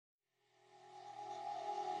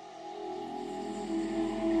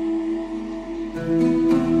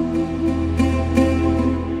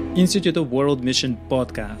Institute of World Mission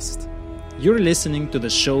podcast. You're listening to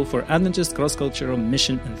the show for Adventist cross-cultural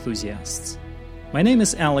mission enthusiasts. My name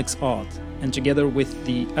is Alex Ott, and together with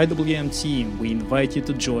the IWM team, we invite you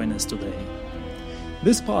to join us today.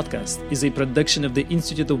 This podcast is a production of the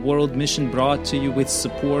Institute of World Mission, brought to you with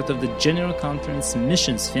support of the General Conference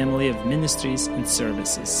Missions family of ministries and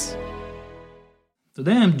services.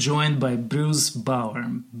 Today I'm joined by Bruce Bauer.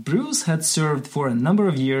 Bruce had served for a number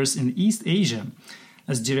of years in East Asia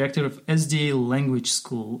as director of SDA Language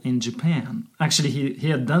School in Japan. Actually, he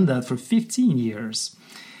had done that for 15 years.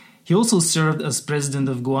 He also served as president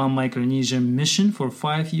of Guam Micronesia Mission for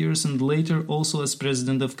 5 years and later also as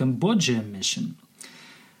president of Cambodia Mission.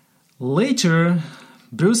 Later,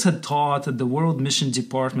 Bruce had taught at the World Mission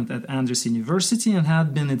Department at Andrews University and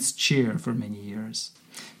had been its chair for many years.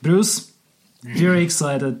 Bruce, very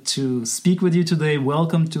excited to speak with you today.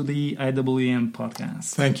 Welcome to the IWM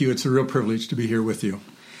podcast. Thank you. It's a real privilege to be here with you.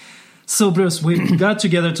 So, Bruce, we got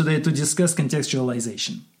together today to discuss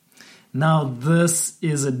contextualization. Now, this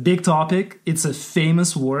is a big topic. It's a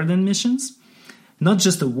famous word in missions. Not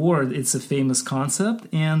just a word, it's a famous concept.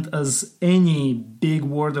 And as any big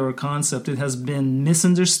word or concept, it has been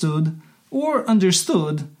misunderstood or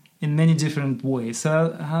understood in many different ways.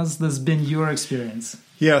 Has this been your experience?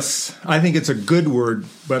 Yes, I think it's a good word,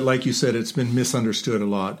 but like you said, it's been misunderstood a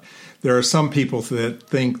lot. There are some people that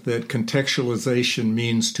think that contextualization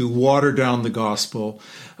means to water down the gospel,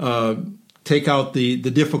 take out the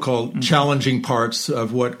difficult, challenging parts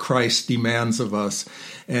of what Christ demands of us,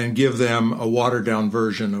 and give them a watered-down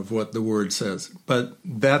version of what the Word says. But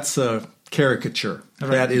that's a caricature.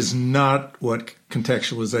 Right. That is not what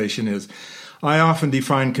contextualization is. I often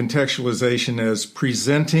define contextualization as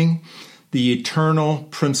presenting the eternal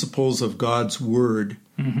principles of God's Word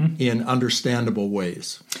in understandable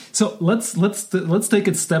ways. So let's take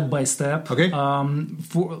it step by step. Okay.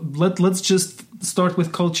 Let's just start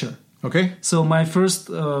with culture. Okay. So my first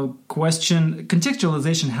question,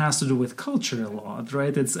 contextualization has to do with culture a lot,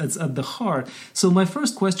 right? It's at the heart. So my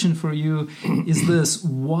first question for you is this: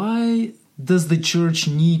 why does the church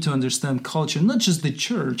need to understand culture? Not just the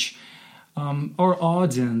church. Our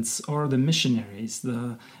audience or the missionaries,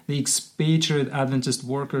 the expatriate Adventist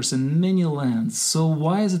workers in many lands. So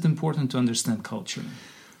why is it important to understand culture?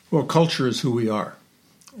 Well, culture is who we are.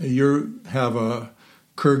 You have a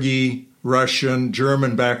Kyrgyz, Russian,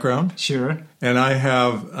 German background. Sure. And I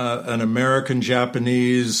have an American,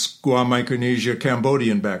 Japanese, Guam Micronesia,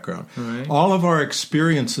 Cambodian background. Right. All of our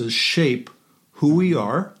experiences shape who we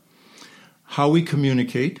are, how we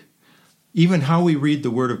communicate, even how we read the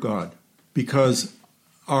Word of God. Because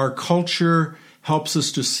our culture helps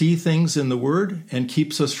us to see things in the Word and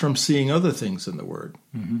keeps us from seeing other things in the Word.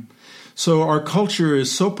 So our culture is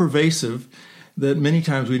so pervasive that many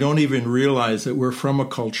times we don't even realize that we're from a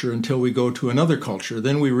culture until we go to another culture.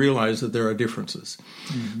 Then we realize that there are differences.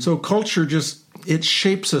 So culture it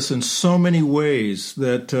shapes us in so many ways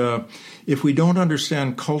that if we don't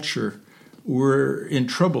understand culture, we're in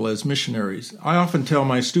trouble as missionaries. I often tell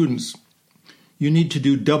my students, you need to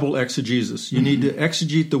do double exegesis. You need to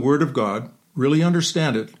exegete the Word of God, really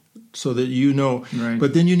understand it so that you know. Right.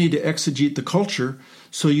 But then you need to exegete the culture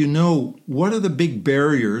so you know what are the big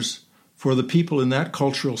barriers for the people in that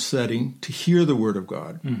cultural setting to hear the Word of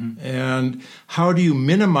God. And how do you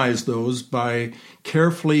minimize those by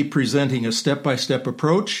carefully presenting a step-by-step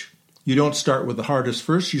approach? You don't start with the hardest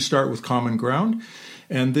first. You start with common ground,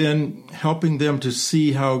 and then helping them to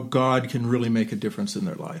see how God can really make a difference in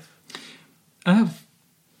their life. I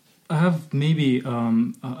have maybe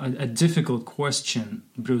a difficult question,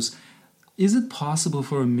 Bruce. Is it possible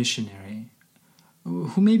for a missionary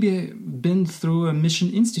who maybe been through a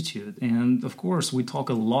mission institute, and of course we talk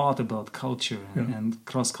a lot about culture and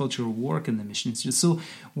cross-cultural work in the mission institute, so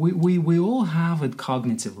we all have it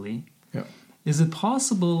cognitively. Yeah. Is it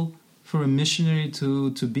possible for a missionary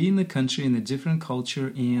to be in the country, in a different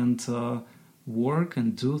culture, and work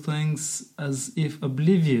and do things as if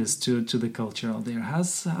oblivious to the culture out there?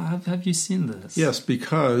 Have you seen this? Yes,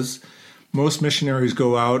 because most missionaries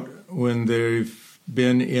go out when they've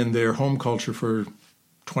been in their home culture for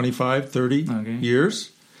 25, 30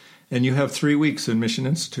 years, and you have 3 weeks in Mission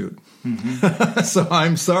Institute. So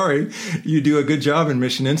I'm sorry, you do a good job in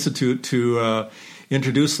Mission Institute to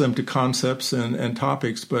introduce them to concepts and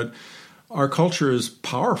topics, but our culture is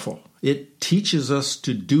powerful. It teaches us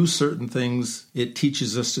to do certain things. It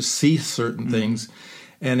teaches us to see certain things.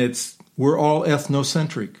 And we're all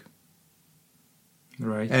ethnocentric.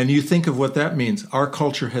 Right. And you think of what that means. Our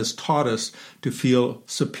culture has taught us to feel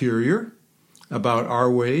superior about our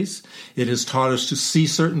ways. It has taught us to see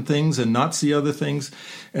certain things and not see other things.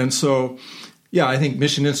 And so Yeah, I think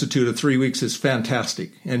Mission Institute of 3 weeks is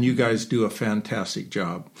fantastic, and you guys do a fantastic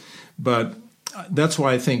job. But that's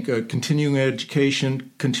why I think continuing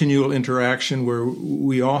education, continual interaction, where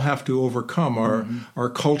we all have to overcome our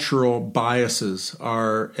cultural biases,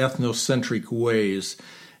 our ethnocentric ways,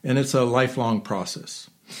 and it's a lifelong process.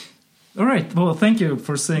 All right. Well, thank you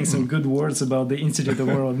for saying some good words about the Institute of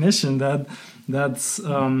World Mission. That's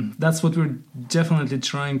what we're definitely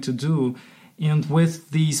trying to do. And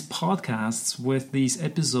with these podcasts, with these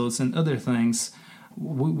episodes and other things,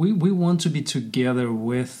 we want to be together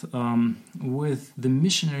with the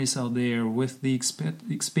missionaries out there, with the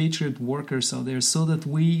expatriate workers out there, so that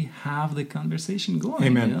we have the conversation going.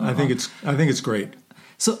 Amen. I think it's great.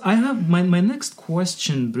 So I have my next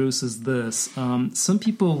question, Bruce, is this. Some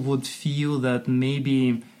people would feel that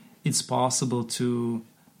maybe it's possible to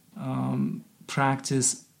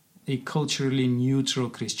practice a culturally neutral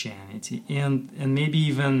Christianity and maybe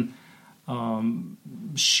even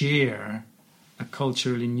share a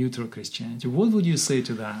culturally neutral Christianity. What would you say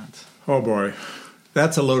to that? Oh boy,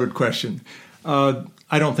 that's a loaded question. I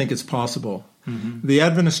don't think it's possible. Mm-hmm. The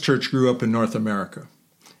Adventist Church grew up in North America,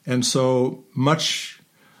 and so much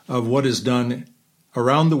of what is done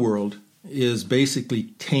around the world is basically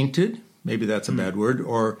tainted, maybe that's a bad word,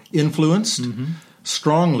 or influenced,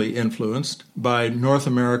 strongly influenced by North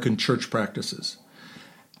American church practices.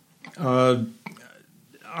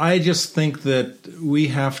 I just think that we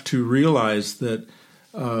have to realize that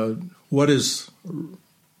what is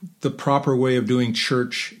the proper way of doing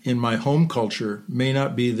church in my home culture may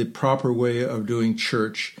not be the proper way of doing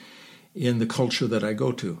church in the culture that I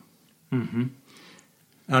go to. Mm-hmm.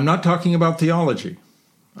 I'm not talking about theology.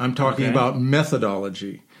 I'm talking about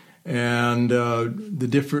methodology and the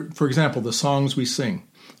different. For example, the songs we sing.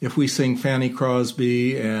 If we sing Fanny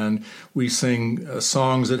Crosby and we sing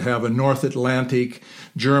songs that have a North Atlantic,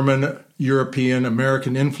 German, European,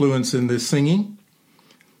 American influence in the singing,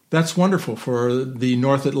 that's wonderful for the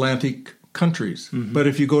North Atlantic countries. Mm-hmm. But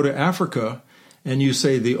if you go to Africa and you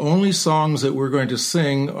say the only songs that we're going to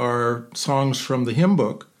sing are songs from the hymn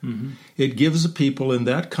book, it gives the people in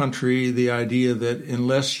that country the idea that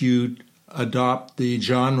unless you adopt the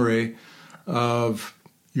genre of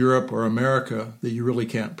Europe or America, that you really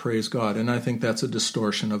can't praise God. And I think that's a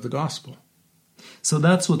distortion of the gospel. So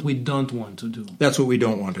that's what we don't want to do. That's what we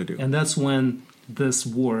don't want to do. And that's when this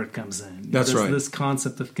word comes in. That's right. This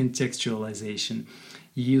concept of contextualization.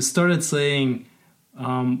 You started saying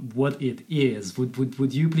what it is.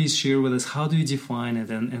 Would you please share with us how do you define it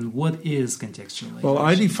and what is contextualization? Well,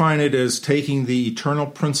 I define it as taking the eternal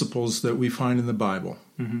principles that we find in the Bible,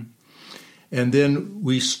 and then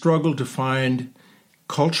we struggle to find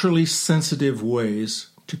culturally sensitive ways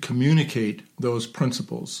to communicate those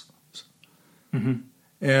principles.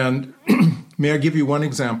 And may I give you one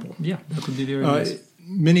example? Yeah, that would be very nice.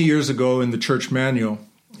 Many years ago in the church manual,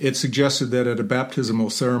 it suggested that at a baptismal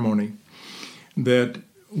ceremony that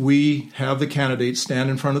we have the candidate stand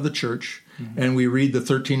in front of the church and we read the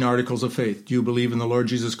 13 articles of faith. Do you believe in the Lord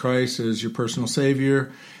Jesus Christ as your personal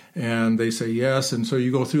Savior? And they say yes, and so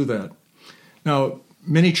you go through that. Now,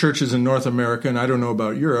 many churches in North America, and I don't know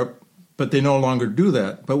about Europe, but they no longer do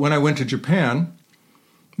that. But when I went to Japan,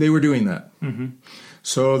 they were doing that.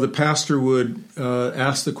 So the pastor would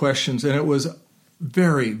ask the questions, and it was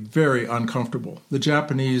very, very uncomfortable. The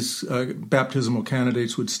Japanese baptismal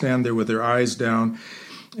candidates would stand there with their eyes down,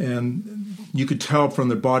 and you could tell from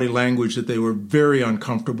their body language that they were very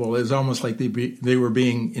uncomfortable. It was almost like they were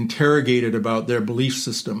being interrogated about their belief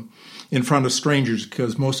system in front of strangers,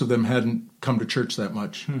 because most of them hadn't come to church that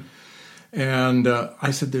much. And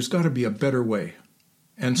I said, there's got to be a better way.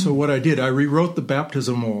 And so what I did, I rewrote the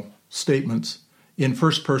baptismal statements in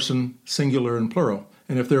first person, singular and plural.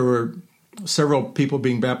 And if there were several people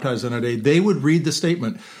being baptized on a day, they would read the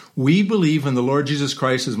statement, we believe in the Lord Jesus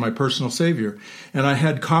Christ as my personal Savior. And I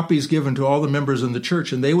had copies given to all the members in the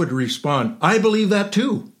church, and they would respond, I believe that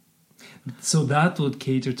too. So that would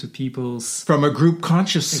cater to people's... From a group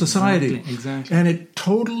conscious society. Exactly. And it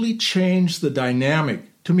totally changed the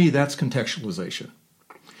dynamic. To me, that's contextualization,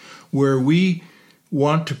 where we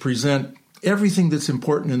want to present everything that's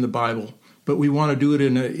important in the Bible, but we want to do it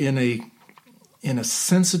in a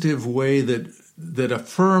sensitive way that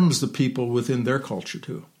affirms the people within their culture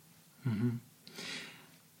too.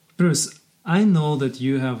 Bruce, I know that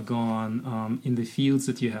you have gone in the fields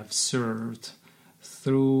that you have served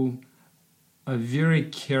through a very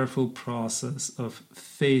careful process of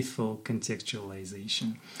faithful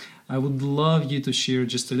contextualization. I would love you to share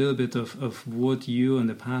just a little bit of what you and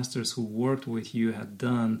the pastors who worked with you had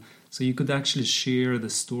done, so you could actually share the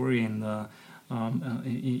story in the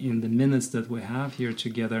minutes that we have here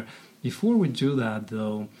together. Before we do that,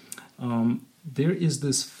 though, there is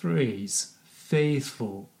this phrase,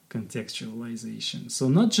 faithful contextualization. So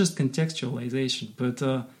not just contextualization,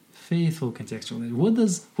 but faithful contextualization.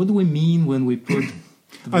 What do we mean when we put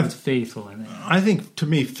the word faithful in it? I think, to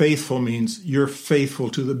me, faithful means you're faithful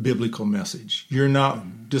to the biblical message. You're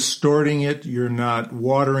not distorting it. You're not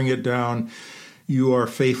watering it down. You are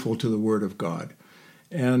faithful to the Word of God.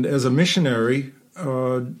 And as a missionary,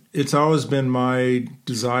 it's always been my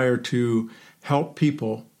desire to help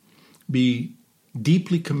people be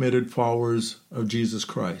deeply committed followers of Jesus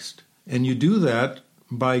Christ. And you do that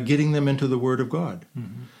by getting them into the Word of God.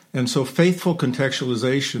 Mm-hmm. And so faithful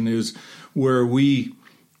contextualization is where the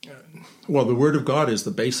Word of God is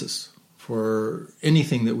the basis for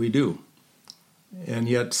anything that we do. And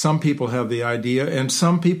yet some people have the idea, and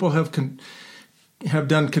some people have done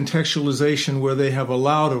contextualization where they have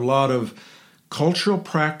allowed a lot of cultural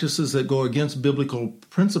practices that go against biblical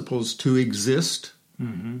principles to exist.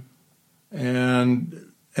 Mm-hmm. And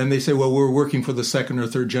they say, well, we're working for the second or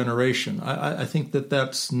third generation. I think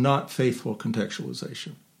that's not faithful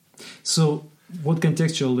contextualization. So what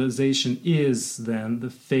contextualization is, then, the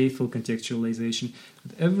faithful contextualization,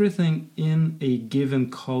 everything in a given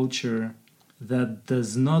culture that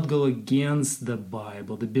does not go against the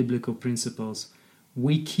Bible, the biblical principles,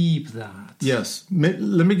 we keep that. Yes. Let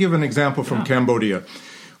me give an example from Cambodia.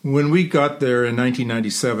 When we got there in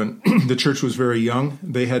 1997, the church was very young.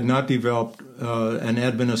 They had not developed an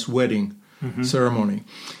Adventist wedding ceremony.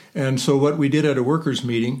 And so what we did at a workers'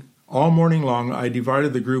 meeting, all morning long, I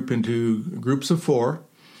divided the group into groups of 4,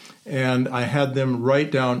 and I had them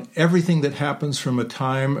write down everything that happens from a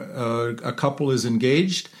time a couple is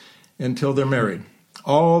engaged until they're married.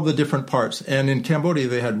 All the different parts. And in Cambodia,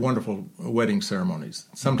 they had wonderful wedding ceremonies.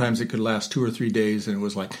 Sometimes it could last 2 or 3 days, and it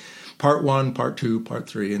was like part 1, part 2, part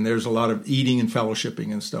 3. And there's a lot of eating and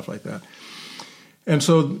fellowshipping and stuff like that. And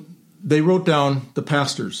so they wrote down the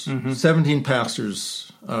pastors. 17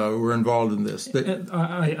 pastors were involved in this.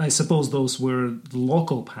 I suppose those were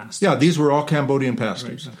local pastors. Yeah, these were all Cambodian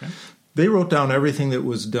pastors. Right, okay. They wrote down everything that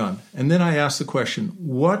was done. And then I asked the question,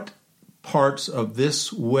 what parts of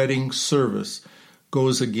this wedding service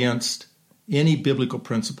goes against any biblical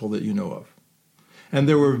principle that you know of? And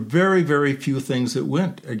there were very, very few things that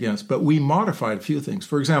went against, but we modified a few things.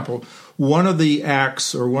 For example, one of the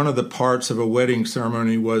acts or one of the parts of a wedding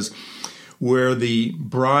ceremony was where the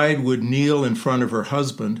bride would kneel in front of her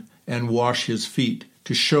husband and wash his feet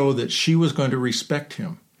to show that she was going to respect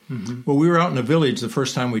him. Mm-hmm. Well, we were out in a village the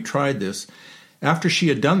first time we tried this. After she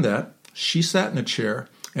had done that, she sat in a chair,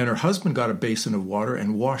 and her husband got a basin of water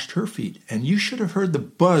and washed her feet. And you should have heard the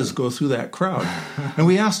buzz go through that crowd. And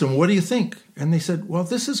we asked them, what do you think? And they said, well,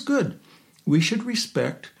 this is good. We should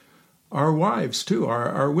respect our wives too,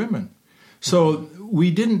 our women. So we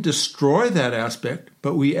didn't destroy that aspect,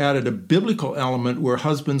 but we added a biblical element where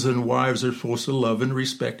husbands and wives are supposed to love and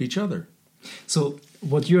respect each other. So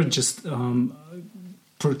what you're just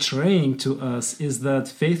portraying to us is that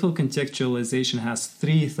faithful contextualization has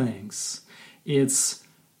 3 things. It's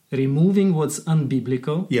removing what's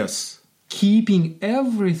unbiblical. Yes. Keeping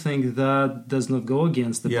everything that does not go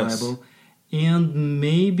against the Bible. And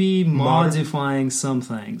maybe modifying some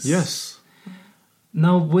things. Yes.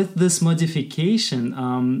 Now, with this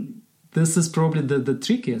modification, this is probably the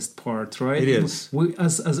trickiest part, right? It is. We,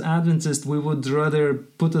 as Adventists, we would rather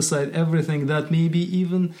put aside everything that maybe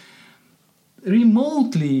even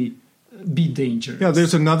remotely be dangerous. Yeah,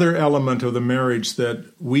 there's another element of the marriage that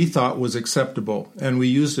we thought was acceptable, and we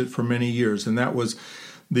used it for many years, and that was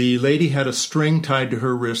the lady had a string tied to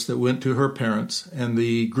her wrist that went to her parents, and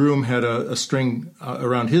the groom had a string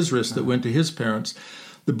around his wrist that went to his parents.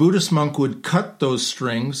 The Buddhist monk would cut those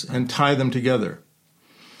strings and tie them together.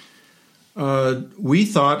 We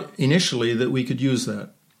thought initially that we could use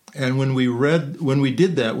that. And when we had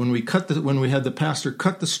the pastor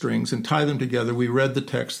cut the strings and tie them together, we read the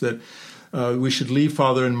text that we should leave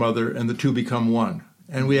father and mother and the two become one.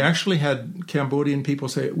 And we actually had Cambodian people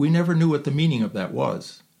say, we never knew what the meaning of that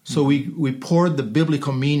was. So we poured the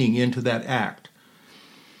biblical meaning into that act.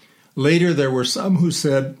 Later, there were some who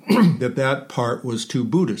said that part was too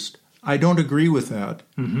Buddhist. I don't agree with that.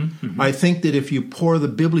 I think that if you pour the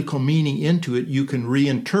biblical meaning into it, you can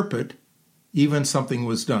reinterpret even something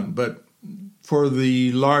was done. But for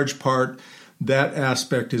the large part, that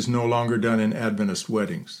aspect is no longer done in Adventist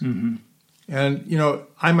weddings. And,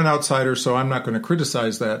 I'm an outsider, so I'm not going to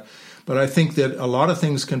criticize that. But I think that a lot of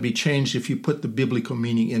things can be changed if you put the biblical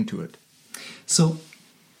meaning into it. So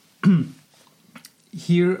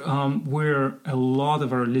here where a lot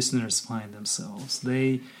of our listeners find themselves,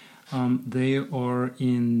 they They are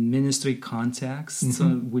in ministry contexts,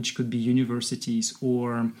 which could be universities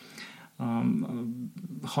or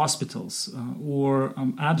hospitals or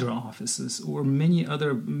other offices or many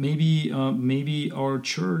other, maybe our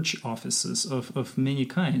church offices of many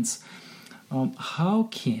kinds. How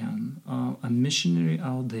can a missionary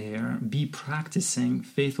out there be practicing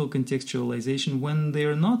faithful contextualization when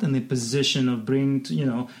they're not in a position of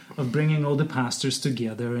bringing all the pastors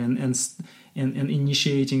together and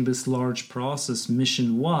initiating this large process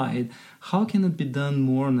mission-wide? How can it be done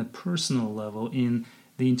more on a personal level in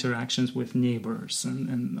the interactions with neighbors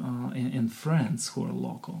and friends who are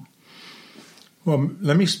local? Well,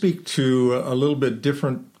 let me speak to a little bit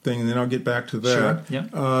different thing, and then I'll get back to that. Sure.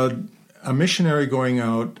 Yeah. A missionary going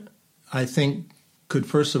out, I think, could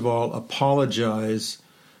first of all apologize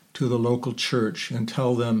to the local church and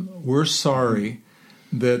tell them, we're sorry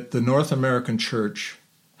that the North American church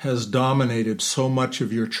has dominated so much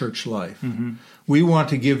of your church life. We want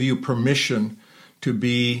to give you permission to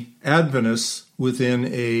be Adventists within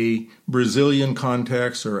a Brazilian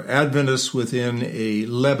context, or Adventists within a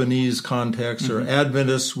Lebanese context, or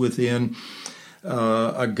Adventists within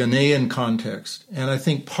a Ghanaian context. And I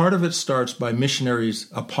think part of it starts by missionaries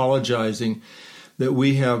apologizing that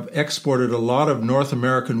we have exported a lot of North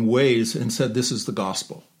American ways and said this is the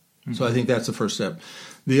gospel. So I think that's the first step.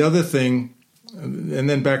 The other thing, and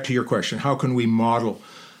then back to your question, how can we model?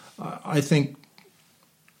 I think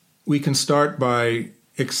we can start by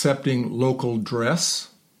accepting local dress.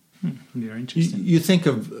 Very interesting. You think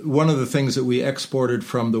of one of the things that we exported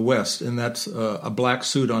from the West, and that's a black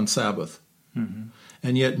suit on Sabbath.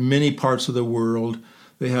 And yet many parts of the world,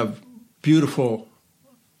 they have beautiful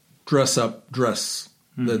dress-up dress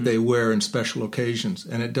that they wear in special occasions,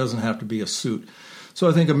 and it doesn't have to be a suit. So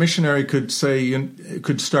I think a missionary could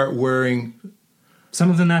start wearing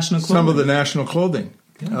some of the national clothing.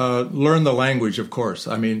 Yeah. Learn the language, of course.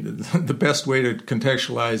 I mean, the best way to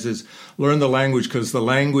contextualize is learn the language, because the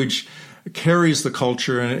language carries the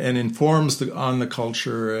culture and informs on the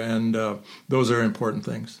culture, and those are important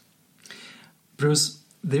things. Bruce,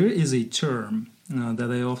 there is a term that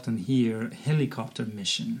I often hear, helicopter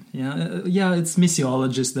mission. Yeah, it's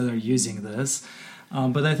missiologists that are using this,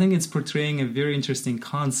 but I think it's portraying a very interesting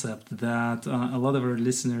concept that a lot of our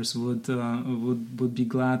listeners would be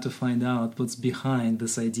glad to find out what's behind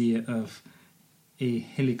this idea of a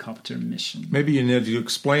helicopter mission. Maybe you need to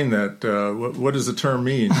explain that. What does the term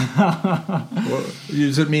mean?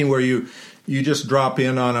 Does it mean where you just drop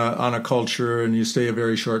in on a culture and you stay a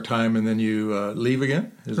very short time and then you leave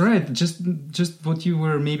again? Right. Just what you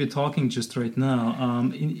were maybe talking just right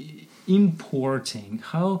now. Importing.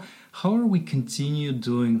 How are we continue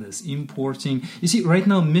doing this? Importing. You see, right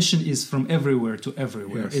now mission is from everywhere to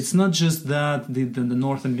everywhere. Yes. It's not just that the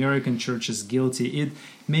North American church is guilty. It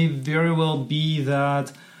may very well be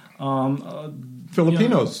that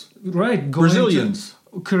Filipinos, right? Brazilians.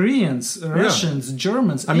 Koreans, Russians,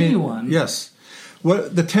 Germans, anyone. Yes.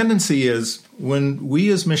 What the tendency is, when we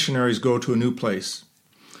as missionaries go to a new place,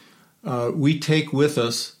 we take with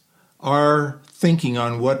us our thinking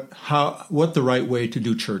on what the right way to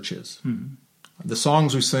do church is. The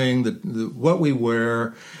songs we sing, what we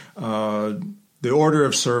wear, the order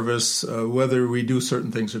of service, whether we do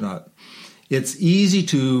certain things or not. It's easy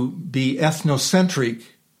to be ethnocentric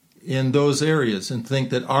in those areas and think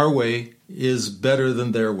that our way is better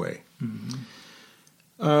than their way.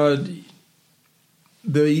 The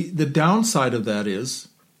downside of that is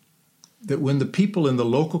that when the people in the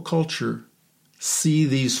local culture see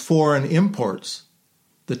these foreign imports,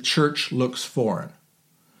 the church looks foreign.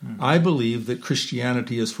 I believe that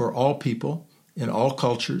Christianity is for all people in all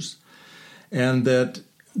cultures, and that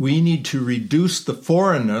we need to reduce the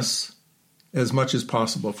foreignness as much as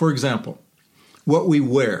possible. For example, what we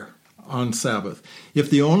wear on Sabbath. If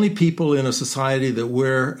the only people in a society that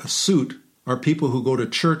wear a suit are people who go to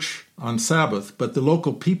church on Sabbath, but the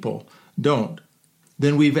local people don't,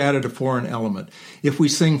 then we've added a foreign element. If we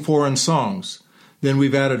sing foreign songs, then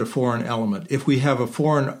we've added a foreign element. If we have a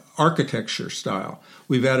foreign architecture style,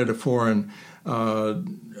 we've added a foreign,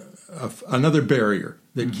 another barrier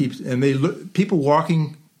that keeps, and people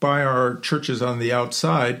walking by our churches on the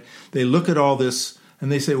outside, they look at all this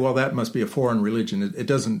and they say, well, that must be a foreign religion.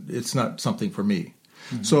 It's not something for me.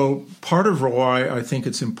 So part of why I think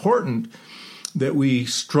it's important that we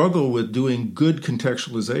struggle with doing good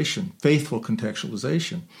contextualization, faithful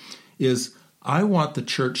contextualization, is I want the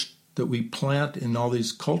church that we plant in all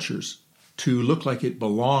these cultures to look like it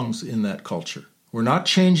belongs in that culture. We're not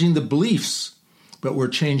changing the beliefs, but we're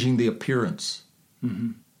changing the appearance.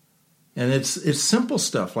 And it's simple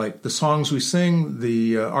stuff like the songs we sing,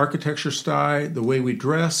 the architecture style, the way we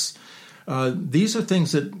dress. These are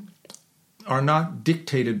things that are not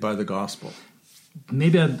dictated by the gospel.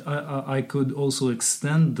 Maybe I could also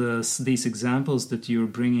extend these examples that you're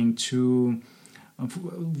bringing to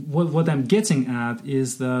what I'm getting at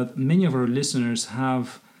is that many of our listeners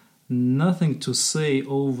have nothing to say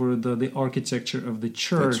over the architecture of the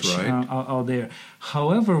church. That's right. Out there.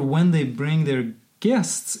 However, when they bring their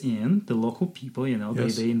guests in, the local people,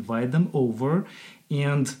 Yes. they invite them over,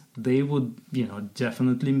 and they would,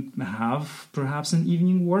 definitely have perhaps an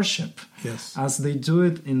evening worship. Yes. As they do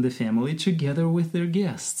it in the family together with their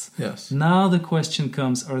guests. Yes. Now the question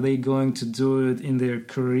comes, are they going to do it in their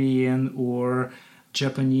Korean or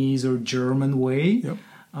Japanese or German way? Yep.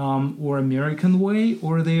 Or American way,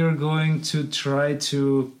 or they are going to try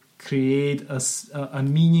to create a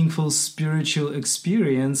meaningful spiritual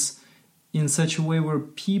experience in such a way where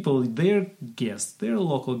people, their guests, their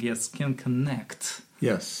local guests, can connect.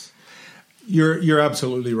 Yes, you're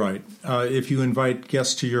absolutely right. If you invite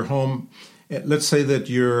guests to your home, let's say that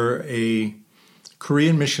you're a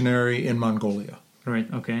Korean missionary in Mongolia. Right,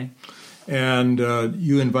 okay. And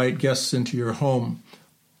you invite guests into your home.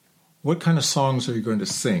 What kind of songs are you going to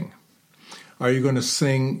sing? Are you going to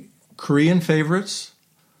sing Korean favorites?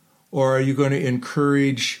 Or are you going to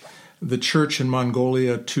encourage the church in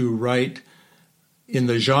Mongolia to write in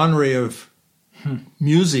the genre of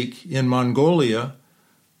music in Mongolia,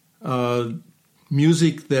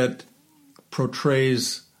 music that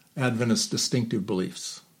portrays Adventist distinctive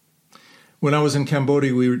beliefs? When I was in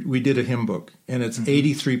Cambodia, we did a hymn book, and it's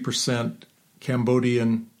 83%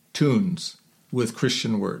 Cambodian tunes with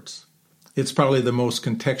Christian words. It's probably the most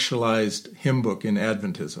contextualized hymn book in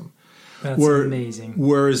Adventism. That's amazing.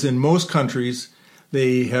 Whereas in most countries,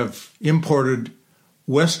 they have imported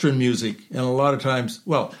Western music, and a lot of times,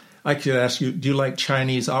 well, I could ask you, do you like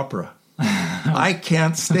Chinese opera? I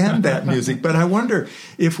can't stand that music, but I wonder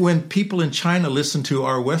if when people in China listen to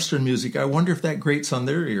our Western music, I wonder if that grates on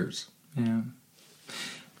their ears. Yeah.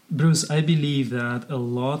 Bruce, I believe that a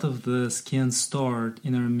lot of this can start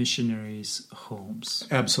in our missionaries' homes.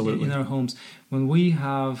 Absolutely. In our homes. When we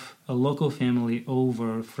have a local family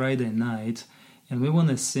over Friday night and we want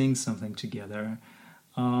to sing something together,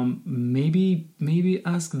 maybe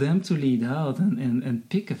ask them to lead out and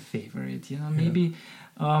pick a favorite. Maybe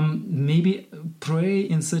pray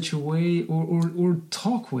in such a way or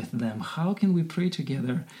talk with them. How can we pray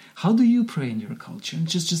together? How do you pray in your culture? And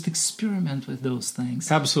just experiment with those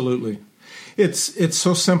things. Absolutely. It's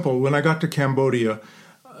so simple. When I got to Cambodia,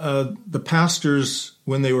 the pastors,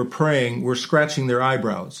 when they were praying, were scratching their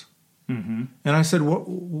eyebrows. Mm-hmm. And I said,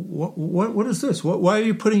 what is this? Why are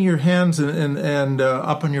you putting your hands and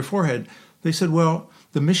up on your forehead? They said, well,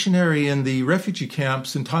 the missionary in the refugee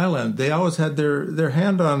camps in Thailand, they always had their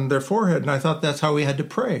hand on their forehead, and I thought that's how we had to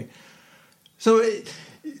pray. So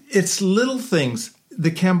it's little things.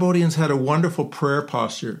 The Cambodians had a wonderful prayer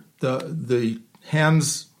posture. The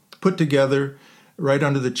hands put together right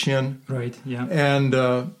under the chin. Right, yeah.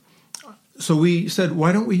 And so we said,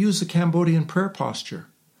 why don't we use the Cambodian prayer posture?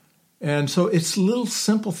 And so it's little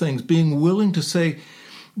simple things, being willing to say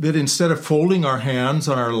that instead of folding our hands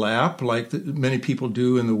on our lap like many people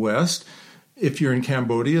do in the West, if you're in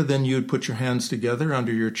Cambodia, then you'd put your hands together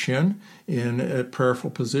under your chin in a prayerful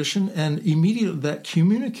position, and immediately that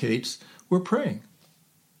communicates we're praying.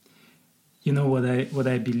 You know what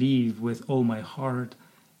I believe with all my heart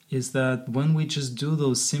is that when we just do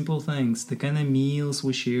those simple things, the kind of meals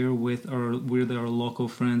we share with our local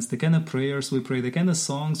friends, the kind of prayers we pray, the kind of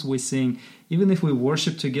songs we sing, even if we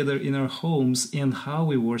worship together in our homes and how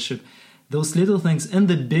we worship, those little things and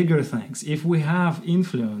the bigger things, if we have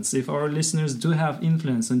influence, if our listeners do have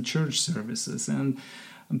influence on church services and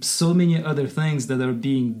so many other things that are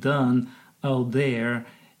being done out there,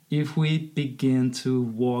 if we begin to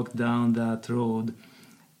walk down that road,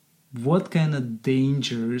 what kind of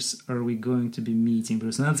dangers are we going to be meeting,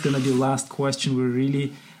 Bruce? And that's going to be the last question. We're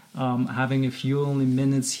really having a few only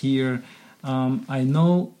minutes here. I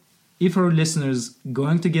know if our listeners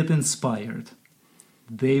going to get inspired,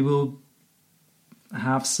 they will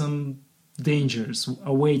have some dangers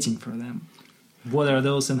awaiting for them. What are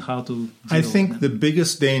those and how to deal I think with them? the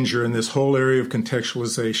biggest danger in this whole area of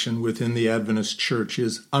contextualization within the Adventist church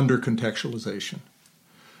is under-contextualization,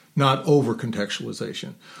 not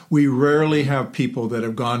over-contextualization. We rarely have people that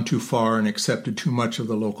have gone too far and accepted too much of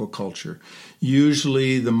the local culture.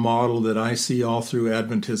 Usually the model that I see all through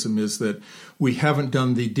Adventism is that we haven't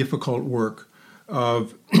done the difficult work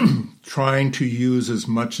of trying to use as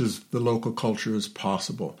much as the local culture as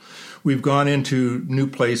possible. We've gone into new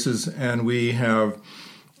places and we have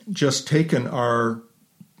just taken our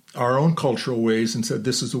own cultural ways and said,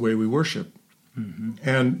 this is the way we worship. Mm-hmm.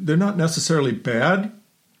 And they're not necessarily bad,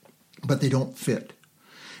 but they don't fit.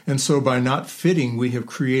 And so by not fitting, we have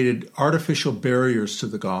created artificial barriers to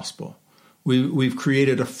the gospel. We've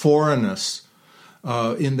created a foreignness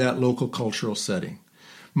in that local cultural setting.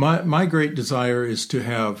 My great desire is to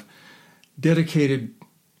have dedicated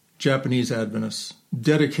Japanese Adventists,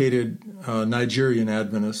 dedicated Nigerian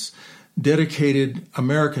Adventists, dedicated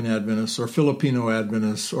American Adventists or Filipino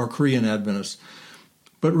Adventists or Korean Adventists,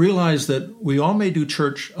 but realize that we all may do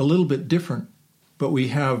church a little bit different, but we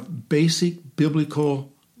have basic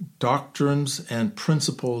biblical doctrines and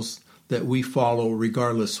principles that we follow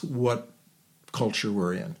regardless what culture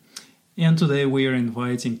we're in. And today we are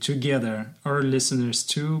inviting together our listeners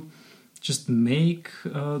to just make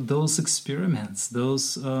those experiments,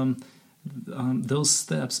 those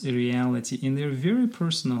steps a reality in their very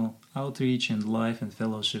personal outreach and life and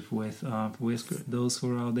fellowship with those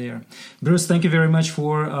who are out there. Bruce, thank you very much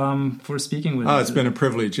for speaking with us. It's been a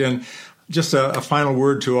privilege. And just a final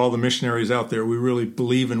word to all the missionaries out there. We really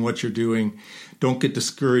believe in what you're doing. Don't get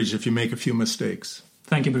discouraged if you make a few mistakes.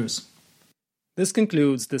 Thank you, Bruce. This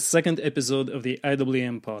concludes the second episode of the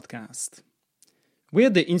IWM podcast. We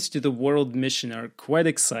at the Institute of World Mission are quite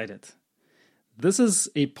excited. This is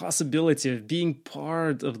a possibility of being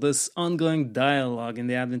part of this ongoing dialogue in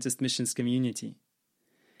the Adventist missions community.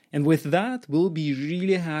 And with that, we'll be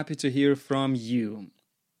really happy to hear from you.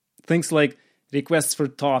 Things like requests for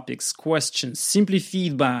topics, questions, simply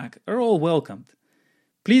feedback are all welcomed.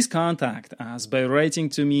 Please contact us by writing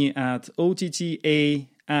to me at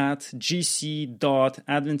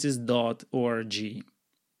otta@gc.adventist.org.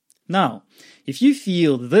 Now, if you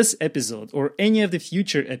feel this episode or any of the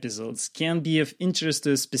future episodes can be of interest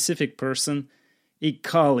to a specific person, a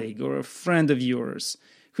colleague or a friend of yours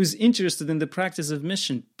who's interested in the practice of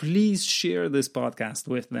mission, please share this podcast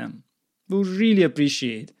with them. We'll really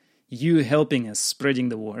appreciate you helping us spreading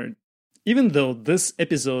the word. Even though this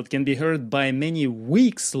episode can be heard by many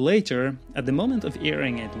weeks later, at the moment of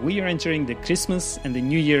airing it, we are entering the Christmas and the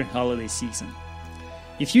New Year holiday season.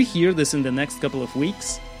 If you hear this in the next couple of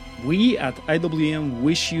weeks, we at IWM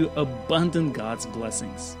wish you abundant God's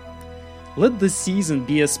blessings. Let this season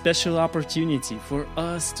be a special opportunity for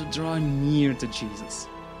us to draw near to Jesus.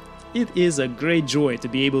 It is a great joy to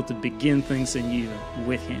be able to begin things anew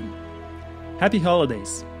with Him. Happy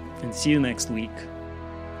holidays, and see you next week.